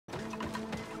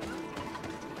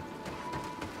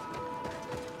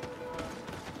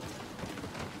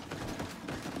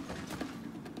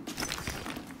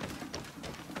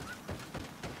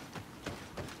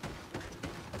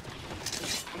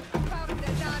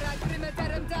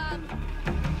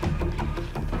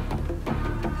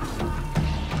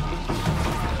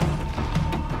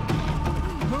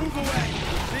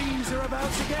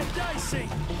dicey!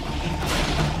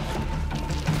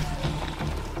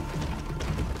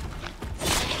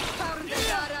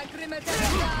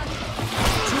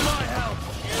 To my help!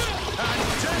 And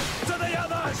death to the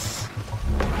others!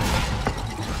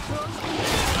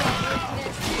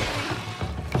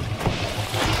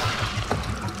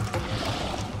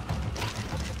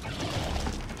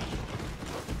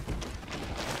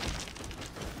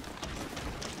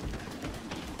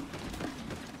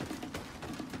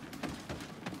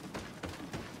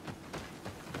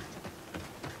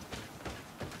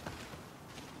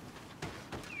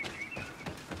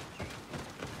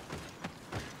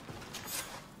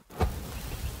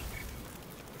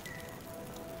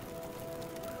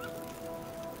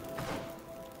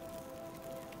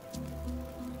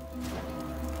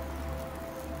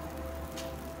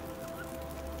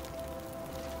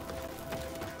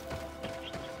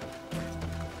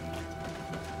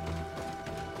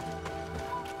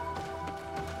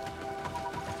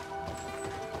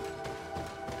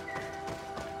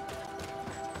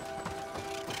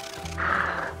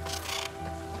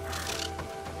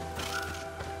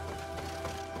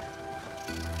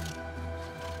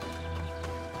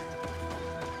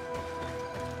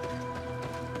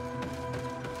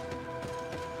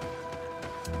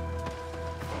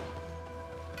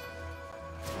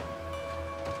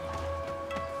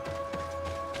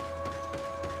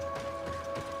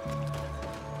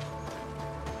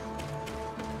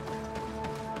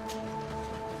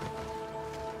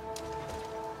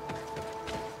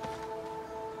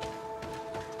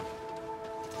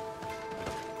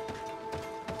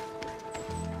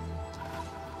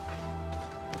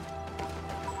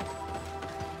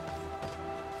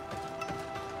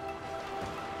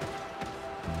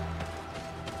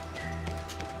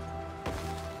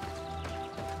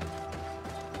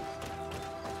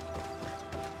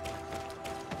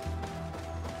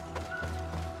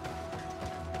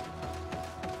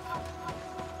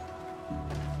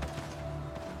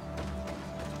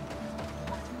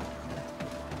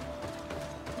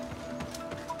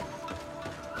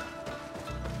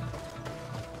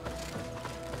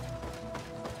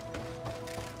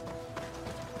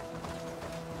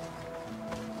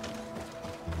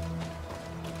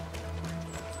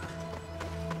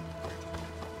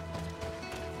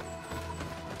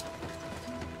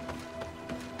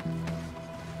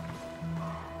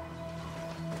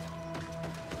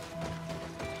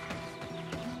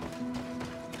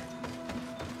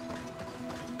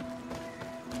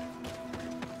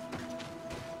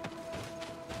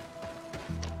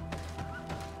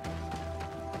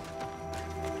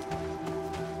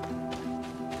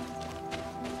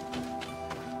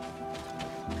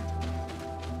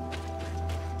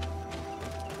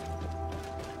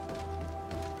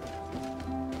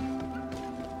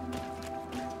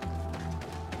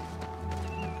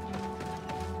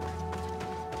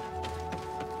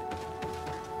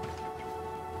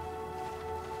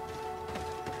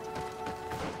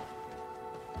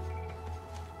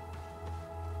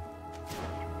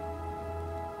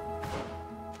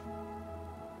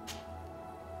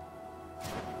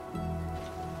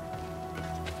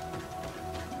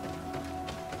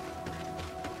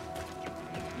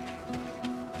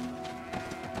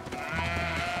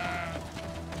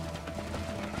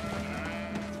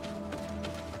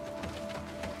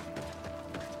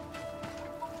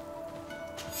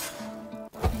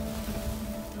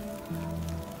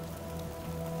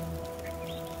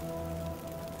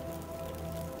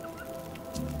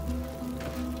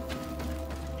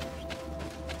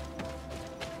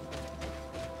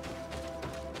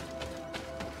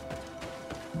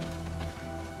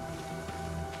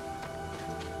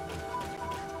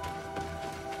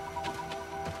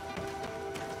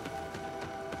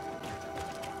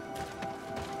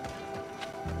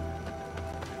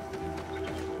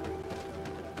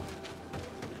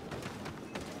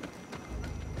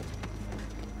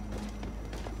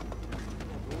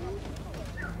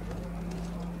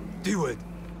 Deward.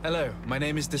 Hello, my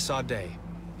name is de Sardet.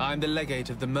 I'm the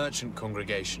legate of the merchant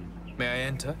congregation. May I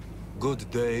enter? Good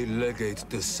day, Legate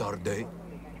de Sardet.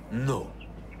 No.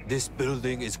 This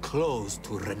building is closed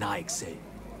to Renaigse.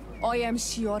 I am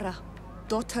Siora,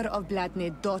 daughter of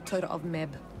Bladne, daughter of Meb.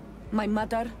 My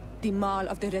mother, the Mal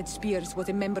of the Red Spears, was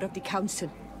a member of the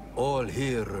council. All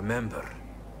here remember.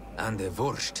 And the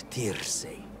Vorst Tirse.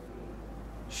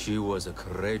 She was a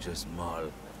courageous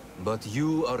Mal. But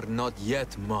you are not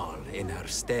yet Mal in her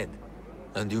stead.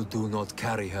 And you do not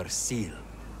carry her seal.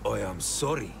 I am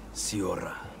sorry,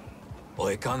 Siora.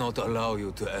 I cannot allow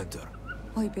you to enter.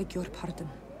 I beg your pardon.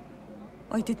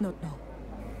 I did not know.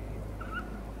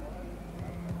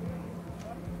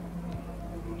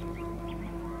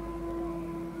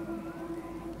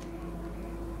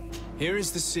 Here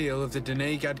is the seal of the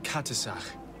Denegad Katasach,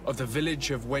 of the village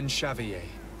of Wenchavier.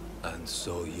 And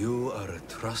so you are a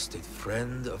trusted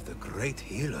friend of the great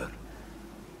healer.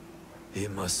 He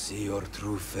must see your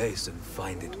true face and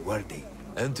find it worthy.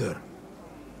 Enter.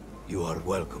 You are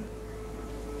welcome.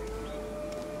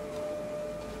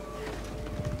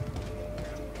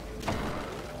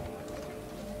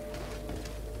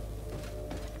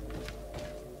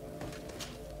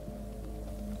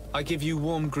 I give you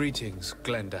warm greetings,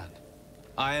 Glendan.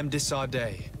 I am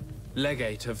Desardet,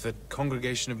 legate of the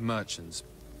Congregation of Merchants.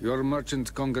 Your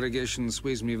merchant congregation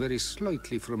sways me very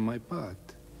slightly from my path.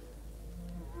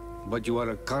 But you are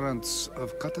a current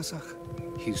of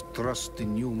Katasach. His trust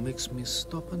in you makes me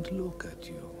stop and look at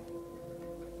you.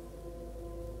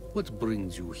 What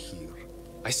brings you here?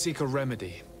 I seek a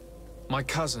remedy. My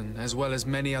cousin, as well as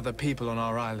many other people on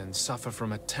our island, suffer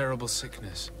from a terrible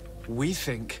sickness. We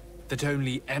think that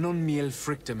only Enon Miel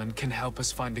Frictamen can help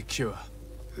us find a cure.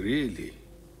 Really?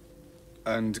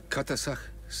 And Katasach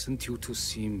sent you to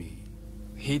see me?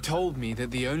 He told me that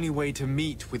the only way to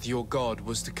meet with your god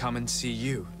was to come and see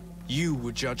you. You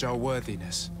would judge our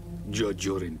worthiness. Judge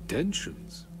your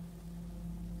intentions?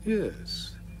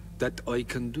 Yes, that I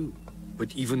can do.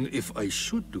 But even if I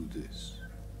should do this,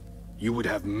 you would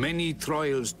have many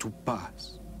trials to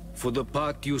pass. For the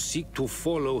path you seek to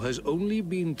follow has only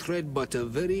been tread but a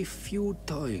very few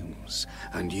times,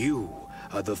 and you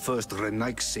are the first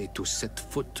Renaigse to set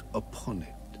foot upon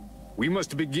it. We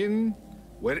must begin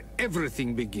where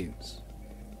everything begins.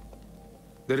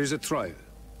 There is a trial.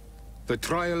 The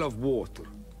trial of water.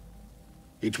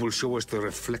 It will show us the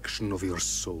reflection of your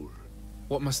soul.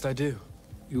 What must I do?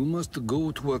 You must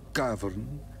go to a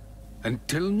cavern and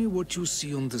tell me what you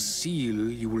see on the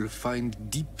seal you will find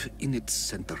deep in its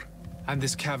center. And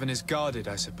this cavern is guarded,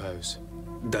 I suppose.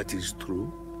 That is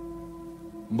true.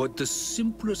 But the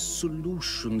simplest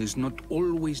solution is not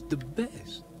always the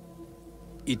best.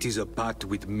 It is a path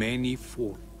with many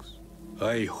forks.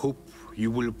 I hope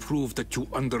you will prove that you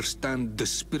understand the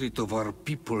spirit of our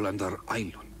people and our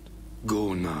island.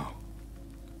 Go now.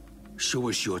 Show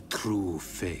us your true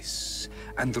face,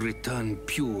 and return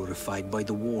purified by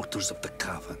the waters of the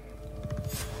cavern.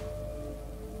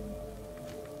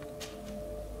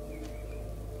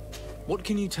 What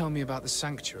can you tell me about the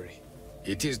sanctuary?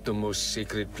 It is the most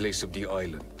sacred place of the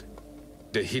island.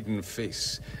 The hidden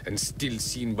face, and still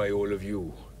seen by all of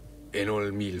you.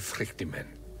 Enol Mil Frictimen.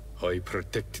 I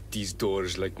protected these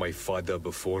doors like my father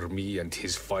before me and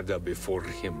his father before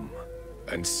him.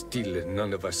 And still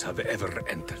none of us have ever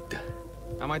entered.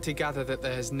 Am I to gather that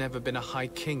there has never been a High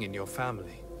King in your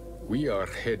family? We are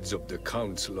heads of the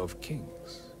Council of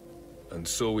Kings. And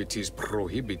so it is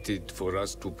prohibited for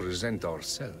us to present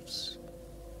ourselves.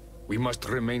 We must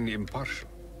remain impartial.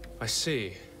 I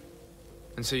see.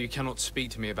 And so you cannot speak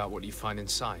to me about what you find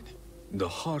inside? The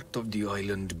heart of the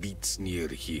island beats near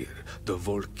here, the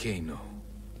volcano.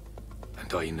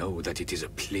 And I know that it is a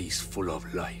place full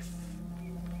of life.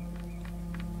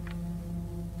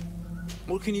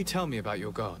 What can you tell me about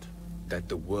your god? That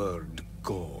the word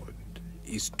God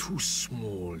is too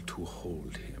small to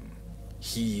hold him.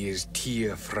 He is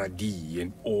Tir Fradi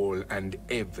in all and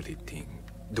everything.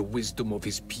 The wisdom of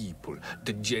his people,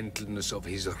 the gentleness of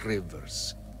his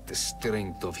rivers, the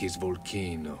strength of his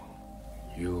volcano.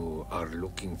 You are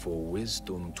looking for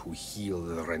wisdom to heal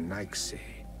the Renaigse,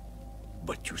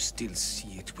 but you still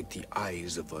see it with the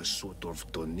eyes of a sort of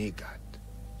Donegat.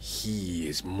 He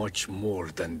is much more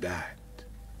than that.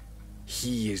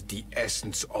 He is the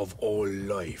essence of all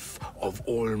life, of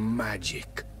all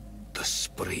magic, the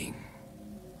spring.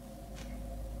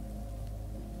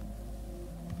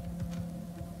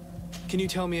 Can you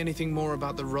tell me anything more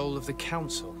about the role of the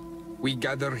Council? We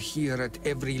gather here at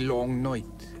every long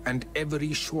night, and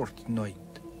every short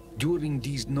night. During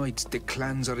these nights, the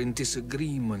clans are in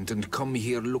disagreement and come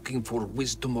here looking for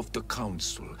wisdom of the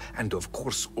Council, and of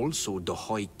course also the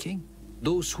High King.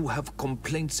 Those who have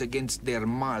complaints against their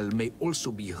Mal may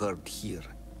also be heard here,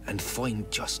 and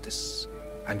find justice.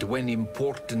 And when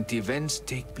important events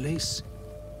take place,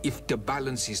 if the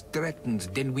balance is threatened,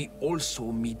 then we also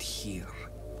meet here,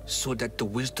 so that the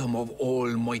wisdom of all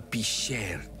might be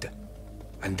shared,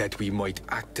 and that we might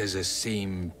act as a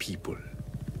same people.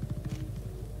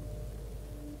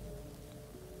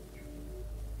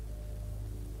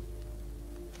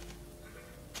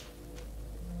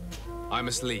 I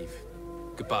must leave.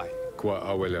 Goodbye. Qua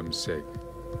awelem seg.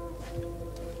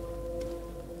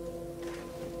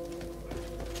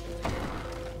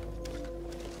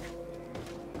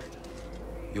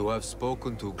 You have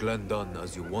spoken to Glendan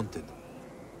as you wanted.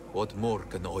 What more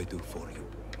can I do for you?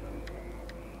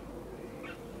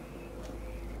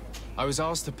 I was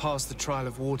asked to pass the trial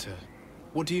of water.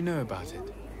 What do you know about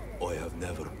it? I have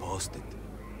never passed it.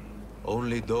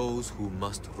 Only those who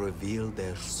must reveal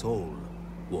their soul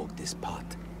walk this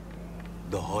path.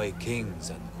 The High Kings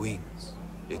and Queens.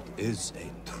 It is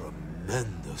a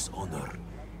tremendous honor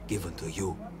given to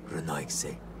you,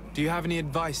 Renaigse. Do you have any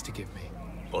advice to give me?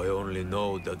 I only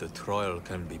know that the trial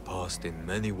can be passed in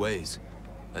many ways,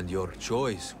 and your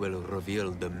choice will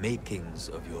reveal the makings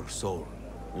of your soul.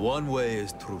 One way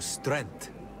is through strength,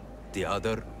 the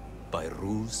other by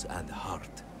ruse and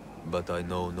heart. But I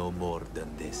know no more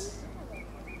than this.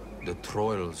 The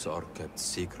trials are kept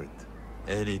secret.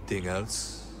 Anything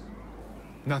else?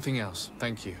 Nothing else,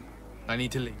 thank you. I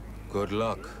need to leave. Good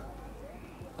luck.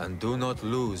 And do not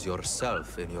lose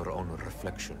yourself in your own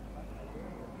reflection.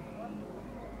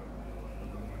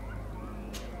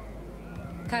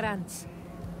 Karantz,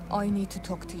 I need to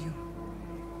talk to you.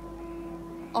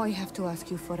 I have to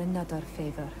ask you for another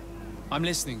favor. I'm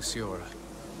listening, Siora.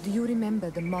 Do you remember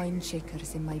the mind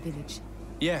shakers in my village?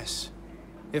 Yes.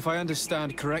 If I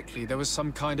understand correctly, there was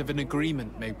some kind of an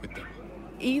agreement made with them.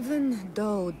 Even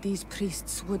though these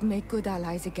priests would make good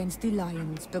allies against the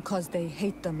Lions because they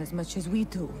hate them as much as we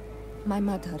do, my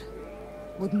mother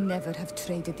would never have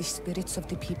traded the spirits of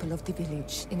the people of the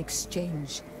village in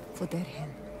exchange for their help.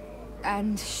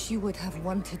 And she would have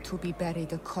wanted to be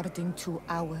buried according to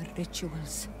our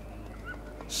rituals.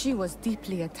 She was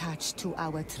deeply attached to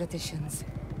our traditions.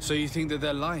 So you think that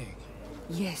they're lying?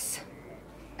 Yes.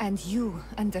 And you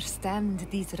understand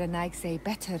these Renaigse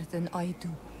better than I do.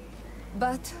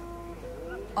 But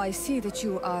I see that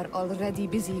you are already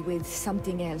busy with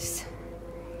something else.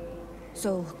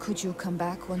 So could you come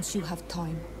back once you have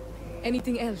time?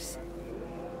 Anything else?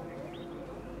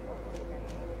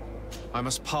 I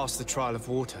must pass the trial of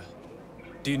water.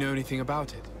 Do you know anything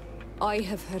about it? I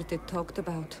have heard it talked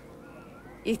about.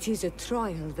 It is a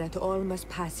trial that all must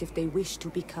pass if they wish to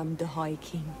become the High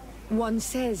King. One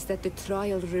says that the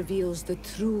trial reveals the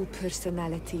true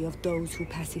personality of those who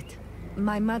pass it.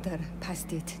 My mother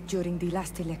passed it during the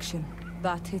last election,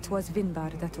 but it was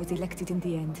Vinbar that was elected in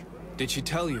the end. Did she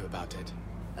tell you about it?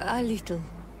 A little,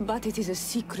 but it is a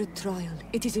secret trial.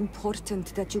 It is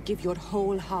important that you give your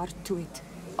whole heart to it.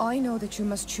 I know that you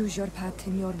must choose your path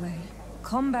in your way.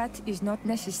 Combat is not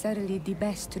necessarily the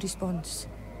best response,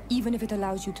 even if it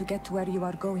allows you to get to where you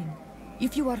are going.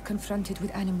 If you are confronted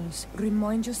with animals,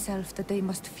 remind yourself that they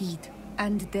must feed,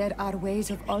 and there are ways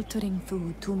of altering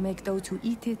food to make those who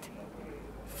eat it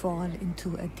fall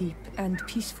into a deep and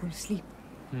peaceful sleep.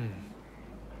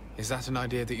 Is that an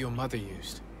idea that your mother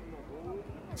used?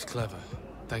 It's clever.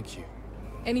 Thank you.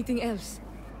 Anything else?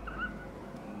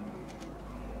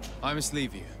 I must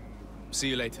leave you. See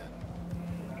you later.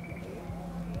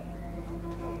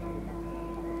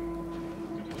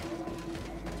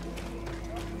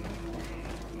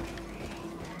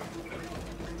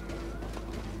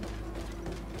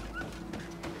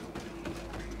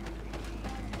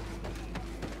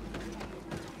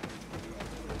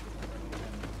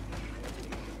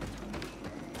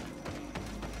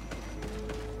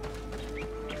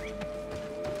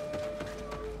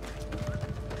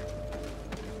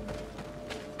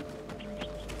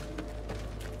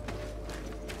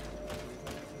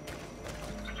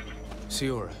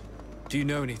 Siora, do you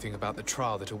know anything about the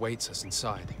trial that awaits us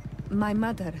inside? My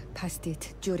mother passed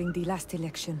it during the last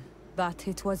election, but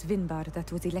it was Vinbar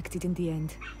that was elected in the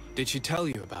end. Did she tell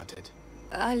you about it?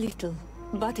 A little,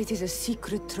 but it is a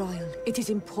secret trial. It is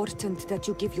important that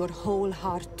you give your whole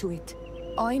heart to it.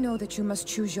 I know that you must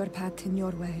choose your path in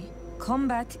your way.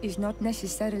 Combat is not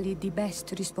necessarily the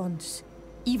best response,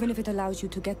 even if it allows you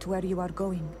to get to where you are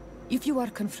going. If you are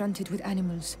confronted with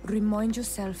animals, remind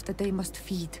yourself that they must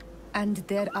feed, and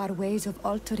there are ways of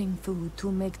altering food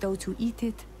to make those who eat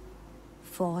it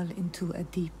fall into a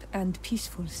deep and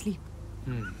peaceful sleep.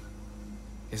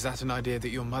 Is that an idea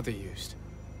that your mother used?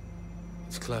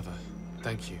 It's clever.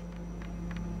 Thank you.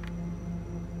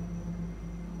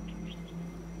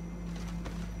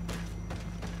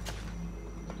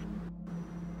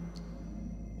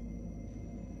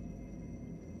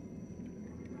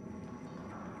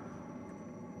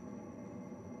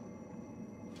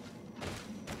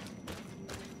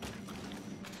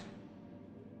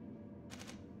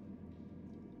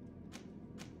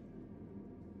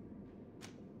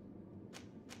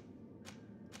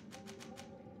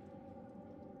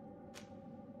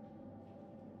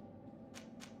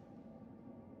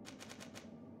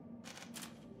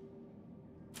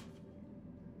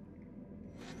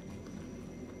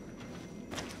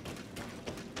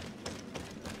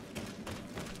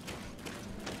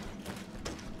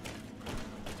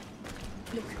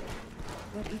 Look,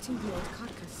 they're eating the old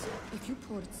carcass. Elves. If you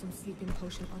poured some sleeping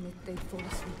potion on it, they'd fall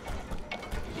asleep.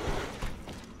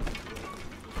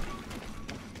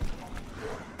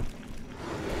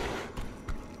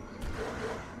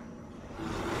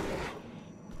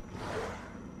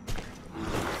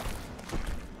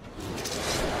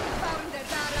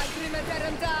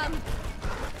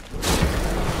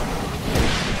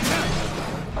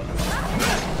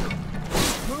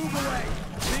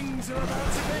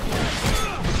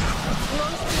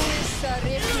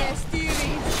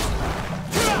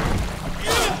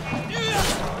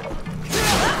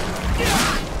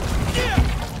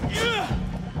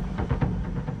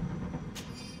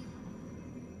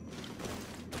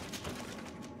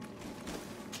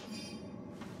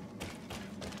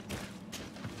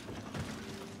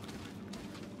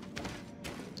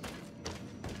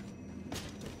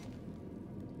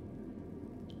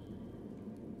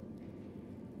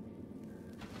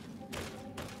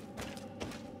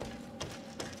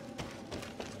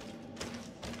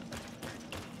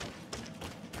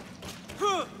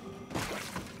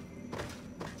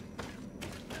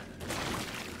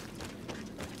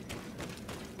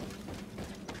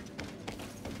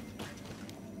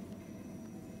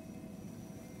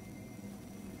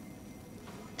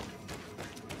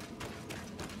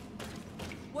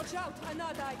 Watch out,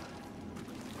 Anadai!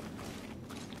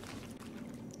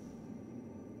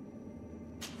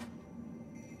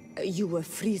 You were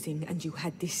freezing and you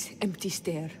had this empty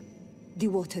stare. The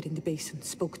water in the basin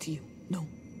spoke to you, no?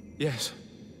 Yes.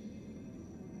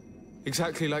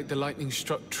 Exactly like the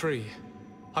lightning-struck tree.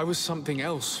 I was something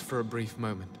else for a brief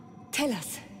moment. Tell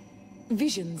us.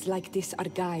 Visions like this are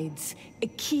guides,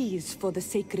 keys for the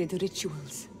sacred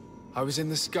rituals. I was in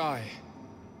the sky.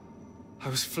 I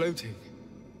was floating,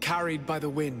 carried by the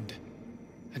wind.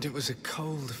 And it was a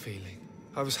cold feeling.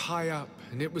 I was high up,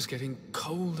 and it was getting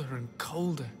colder and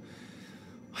colder.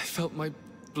 I felt my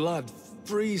blood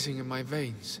freezing in my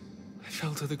veins. I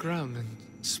fell to the ground and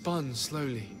spun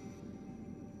slowly.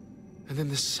 And then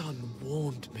the sun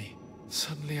warmed me.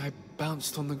 Suddenly I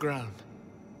bounced on the ground.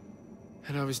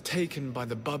 And I was taken by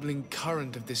the bubbling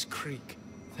current of this creek.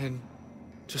 Then,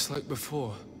 just like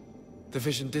before, the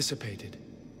vision dissipated.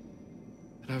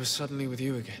 And I was suddenly with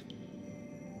you again.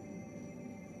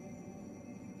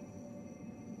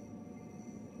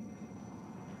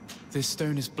 This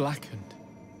stone is blackened,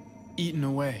 eaten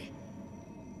away.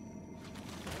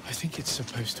 I think it's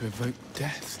supposed to evoke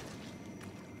death.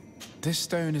 This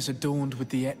stone is adorned with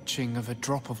the etching of a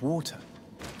drop of water.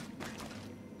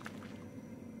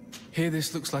 Here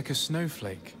this looks like a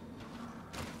snowflake.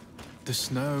 The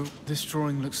snow, this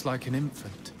drawing looks like an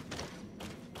infant.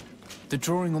 The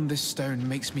drawing on this stone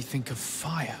makes me think of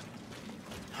fire.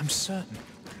 I'm certain.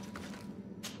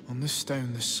 On this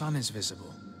stone, the sun is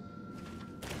visible.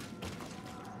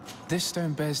 This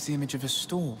stone bears the image of a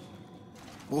storm,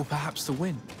 or perhaps the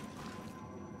wind.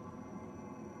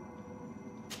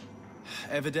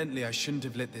 Evidently, I shouldn't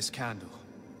have lit this candle.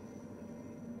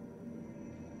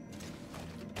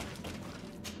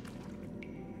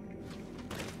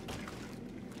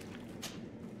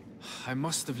 I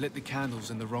must have lit the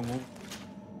candles in the wrong order.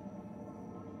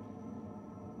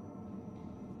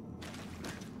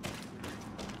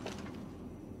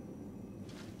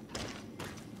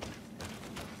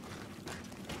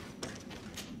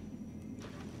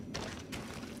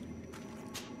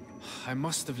 I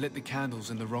must have lit the candles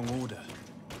in the wrong order.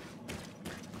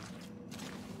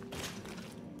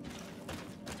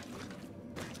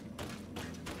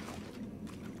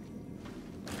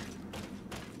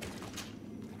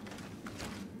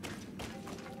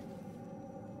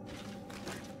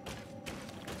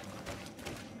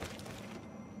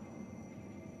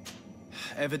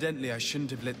 Evidently, I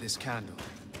shouldn't have lit this candle.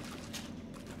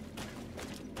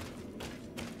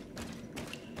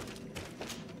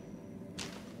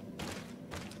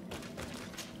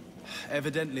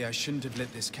 Evidently, I shouldn't have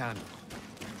lit this candle.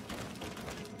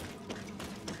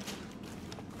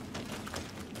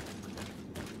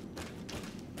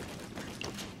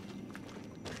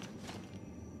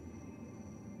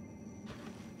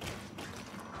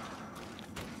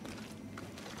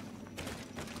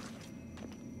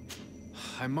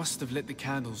 I must have lit the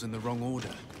candles in the wrong order.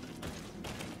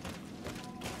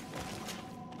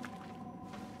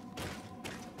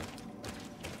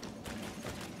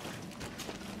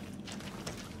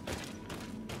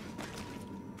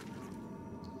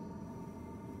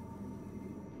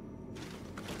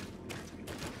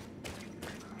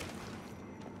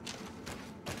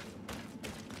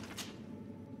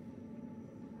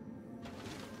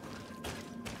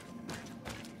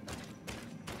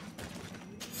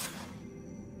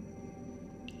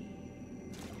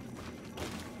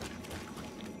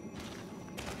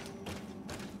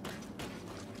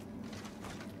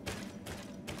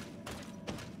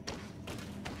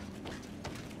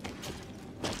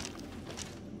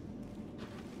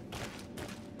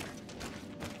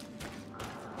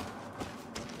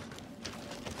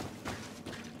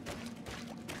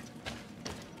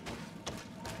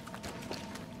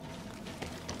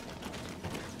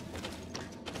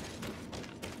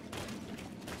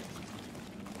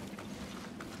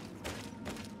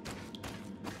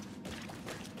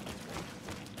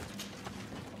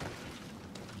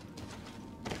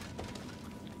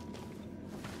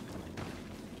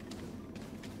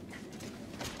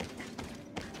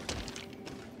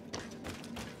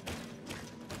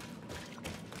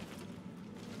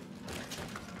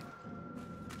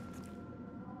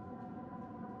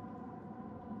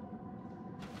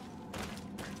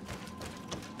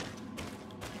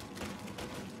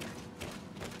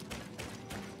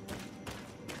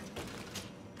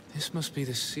 This must be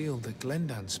the seal that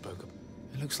Glendan spoke of.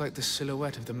 It looks like the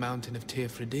silhouette of the mountain of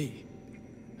Tir-Fredi,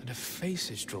 and a face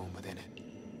is drawn within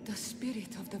it. The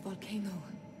spirit of the volcano.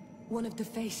 One of the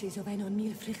faces of Enon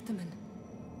Míl-Frichtemann.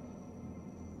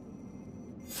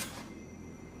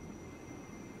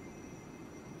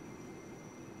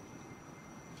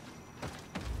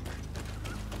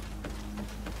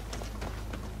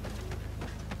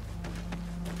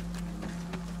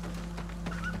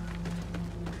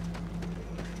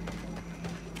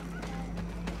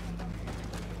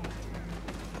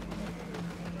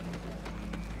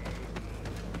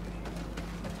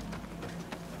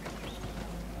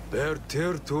 Ber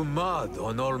tir to mad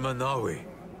on Olmanawi.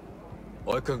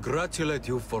 I congratulate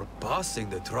you for passing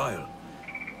the trial.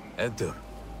 Enter.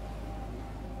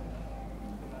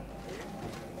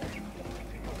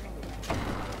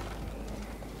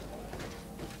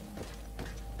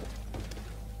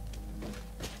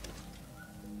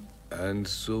 And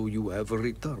so you have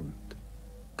returned.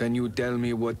 Can you tell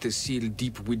me what the seal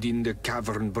deep within the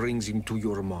cavern brings into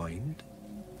your mind?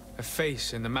 A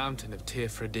face in the mountain of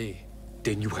Tir-Fredi.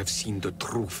 Then you have seen the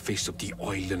true face of the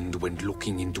island when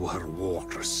looking into her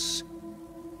waters.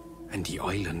 And the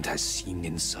island has seen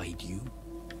inside you.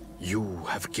 You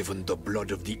have given the blood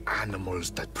of the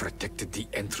animals that protected the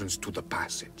entrance to the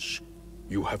passage.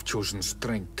 You have chosen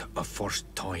strength a first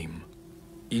time.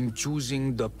 In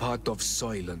choosing the path of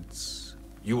silence,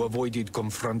 you avoided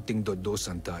confronting the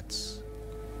Dosantats.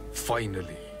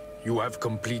 Finally, you have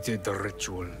completed the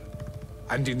ritual.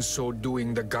 And in so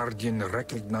doing, the Guardian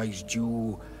recognized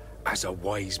you as a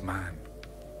wise man.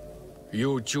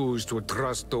 You choose to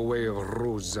trust the way of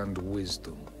rules and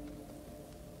wisdom.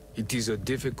 It is a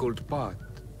difficult path,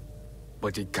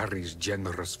 but it carries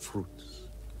generous fruits.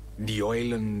 The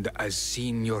island has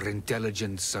seen your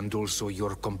intelligence and also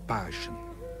your compassion.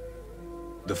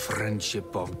 The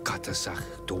friendship of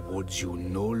Katasach towards you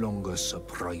no longer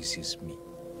surprises me.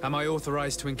 Am I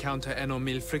authorized to encounter Enon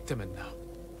Míl-Frichtemann now?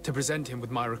 To present him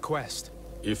with my request?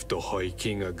 If the High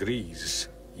King agrees,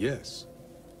 yes.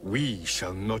 We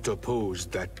shall not oppose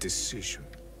that decision.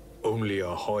 Only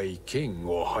a High King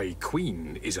or High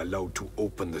Queen is allowed to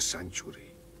open the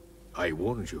sanctuary. I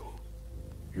warned you.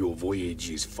 Your voyage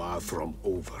is far from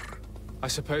over. I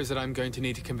suppose that I'm going to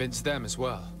need to convince them as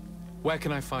well. Where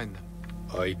can I find them?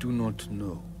 I do not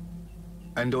know.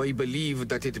 And I believe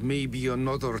that it may be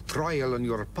another trial on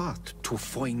your path to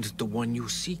find the one you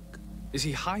seek. Is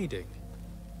he hiding?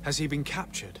 Has he been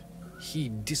captured? He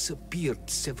disappeared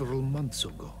several months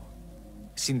ago.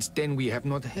 Since then, we have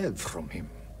not heard from him.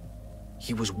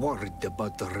 He was worried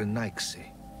about the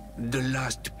Renaigse. The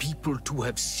last people to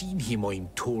have seen him, I'm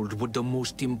told, were the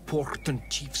most important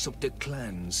chiefs of the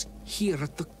clans here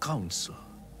at the council.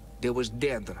 There was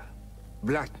Deirdre,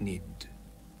 Blatnid,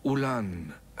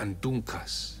 Ulan, and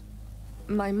Dunkas.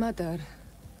 My mother,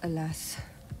 alas,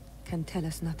 can tell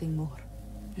us nothing more.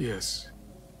 Yes.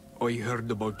 I heard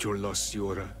about your loss,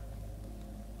 Siora.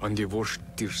 And divorced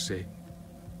Tirce.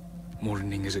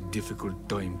 Mourning is a difficult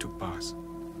time to pass.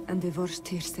 And divorced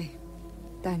Tirce.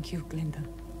 Thank you, Glinda.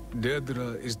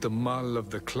 Deirdre is the Mal of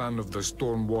the clan of the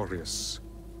Storm Warriors.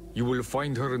 You will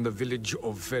find her in the village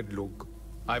of Vedlug.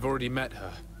 I've already met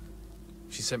her.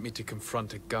 She sent me to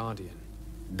confront a Guardian.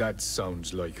 That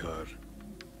sounds like her.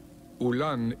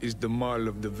 Ulan is the Mal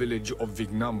of the village of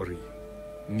Vignamri,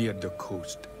 near the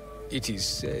coast. It is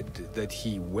said that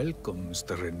he welcomes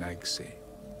the Renaigse.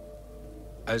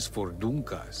 As for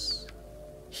Dunkas,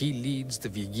 he leads the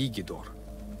Vigigidor.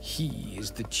 He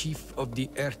is the chief of the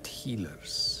Earth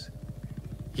Healers.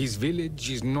 His village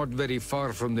is not very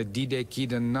far from the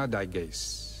Didekid and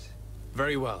Nadages.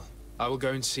 Very well. I will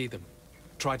go and see them.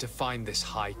 Try to find this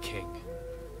High King.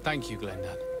 Thank you,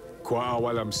 Glendan. Kwa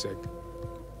awalam said.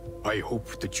 I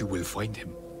hope that you will find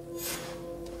him.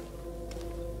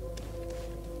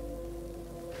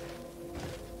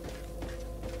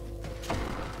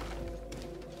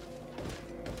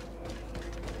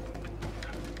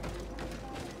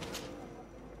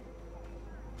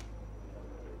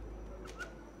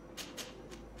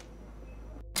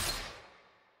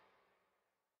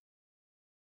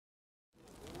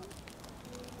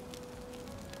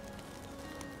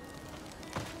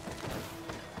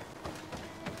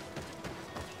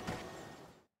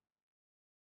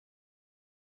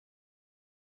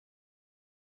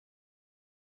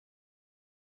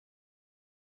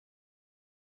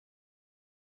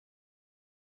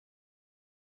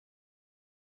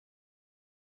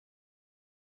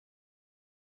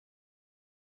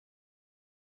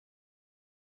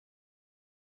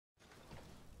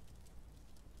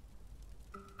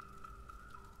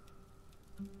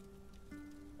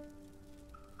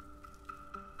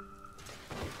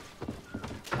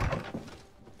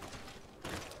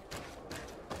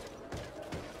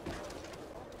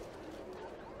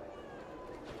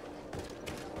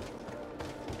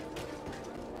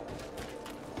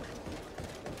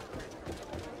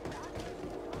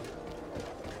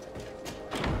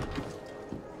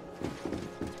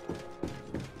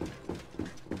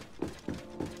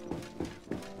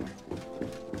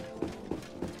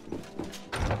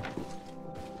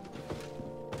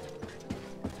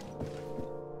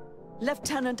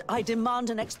 Lieutenant, I demand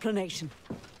an explanation.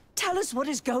 Tell us what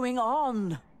is going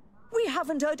on. We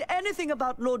haven't heard anything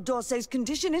about Lord D'Orsay's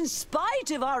condition in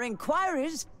spite of our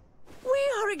inquiries. We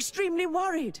are extremely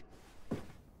worried.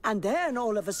 And then,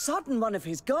 all of a sudden, one of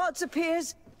his guards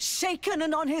appears, shaken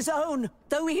and on his own,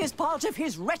 though he is part of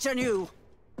his retinue.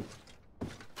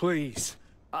 Please,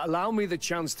 allow me the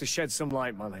chance to shed some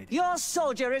light, my lady. Your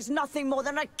soldier is nothing more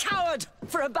than a coward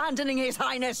for abandoning his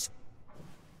highness.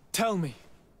 Tell me,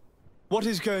 what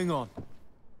is going on?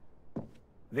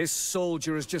 This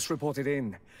soldier has just reported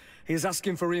in. He is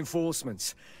asking for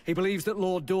reinforcements. He believes that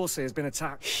Lord D'Orsay has been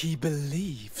attacked. He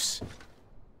believes?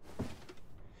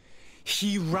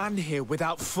 He ran here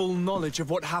without full knowledge of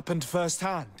what happened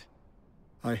firsthand.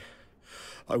 I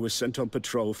was sent on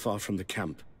patrol far from the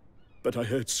camp, but I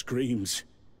heard screams,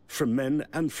 from men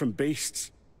and from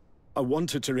beasts. I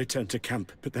wanted to return to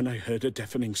camp, but then I heard a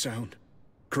deafening sound,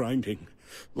 grinding,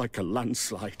 like a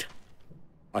landslide.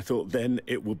 I thought then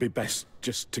it would be best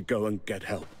just to go and get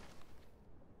help.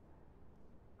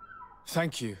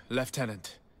 Thank you,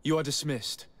 Lieutenant. You are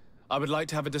dismissed. I would like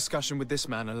to have a discussion with this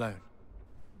man alone.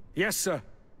 Yes, sir.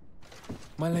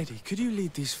 My lady, could you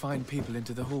lead these fine people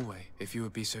into the hallway, if you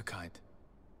would be so kind?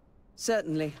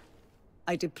 Certainly.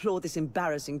 I deplore this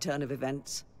embarrassing turn of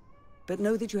events, but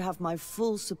know that you have my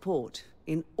full support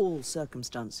in all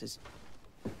circumstances.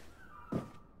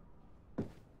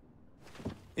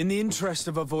 In the interest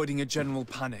of avoiding a general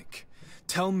panic,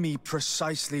 tell me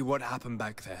precisely what happened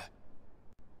back there.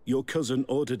 Your cousin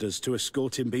ordered us to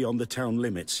escort him beyond the town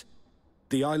limits.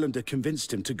 The Islander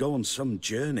convinced him to go on some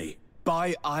journey.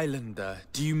 By Islander,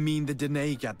 do you mean the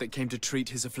Denegad that came to treat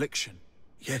his affliction?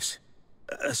 Yes.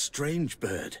 A strange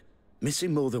bird.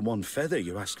 Missing more than one feather,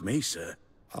 you ask me, sir.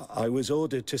 I was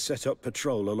ordered to set up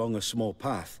patrol along a small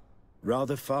path,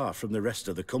 rather far from the rest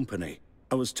of the company.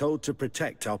 I was told to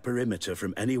protect our perimeter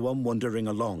from anyone wandering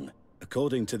along.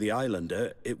 According to the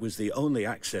Islander, it was the only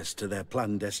access to their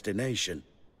planned destination.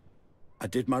 I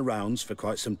did my rounds for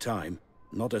quite some time.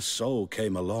 Not a soul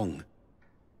came along.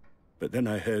 But then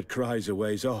I heard cries a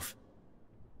ways off,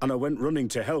 and I went running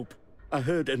to help. I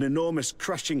heard an enormous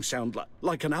crashing sound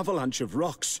like an avalanche of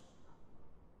rocks.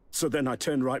 So then I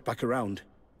turned right back around.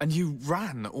 And you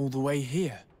ran all the way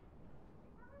here?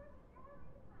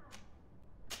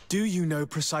 Do you know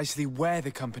precisely where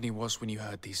the company was when you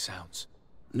heard these sounds?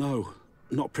 No,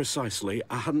 not precisely.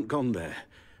 I hadn't gone there.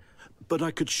 But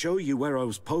I could show you where I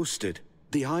was posted.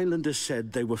 The Islander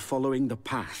said they were following the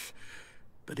path,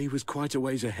 but he was quite a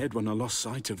ways ahead when I lost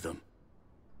sight of them.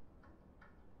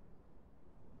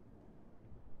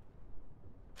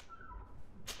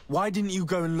 Why didn't you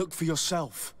go and look for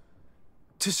yourself?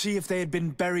 To see if they had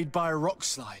been buried by a rock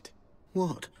slide?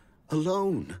 What?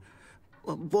 Alone?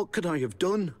 What could I have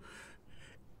done?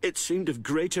 It seemed of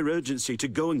greater urgency to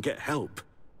go and get help.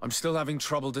 I'm still having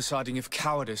trouble deciding if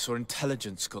cowardice or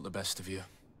intelligence got the best of you.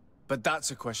 But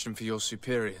that's a question for your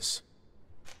superiors.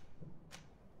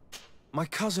 My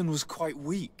cousin was quite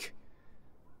weak.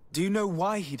 Do you know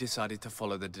why he decided to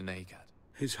follow the Denegad?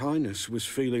 His Highness was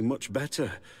feeling much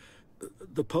better.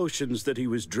 The potions that he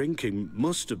was drinking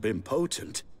must have been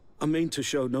potent. I mean to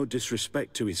show no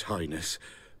disrespect to His Highness,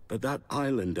 but that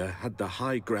Islander had the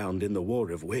high ground in the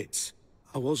War of Wits.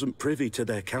 I wasn't privy to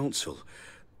their counsel.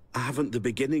 I haven't the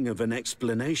beginning of an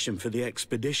explanation for the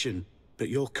expedition. But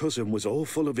your cousin was all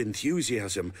full of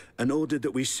enthusiasm and ordered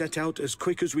that we set out as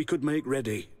quick as we could make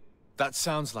ready. That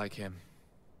sounds like him.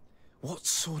 What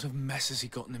sort of mess has he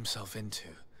gotten himself into?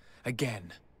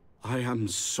 Again? I am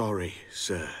sorry,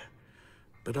 sir.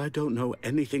 But I don't know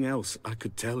anything else I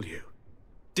could tell you.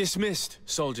 Dismissed,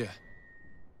 soldier.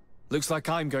 Looks like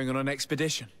I'm going on an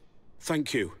expedition.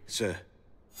 Thank you, sir.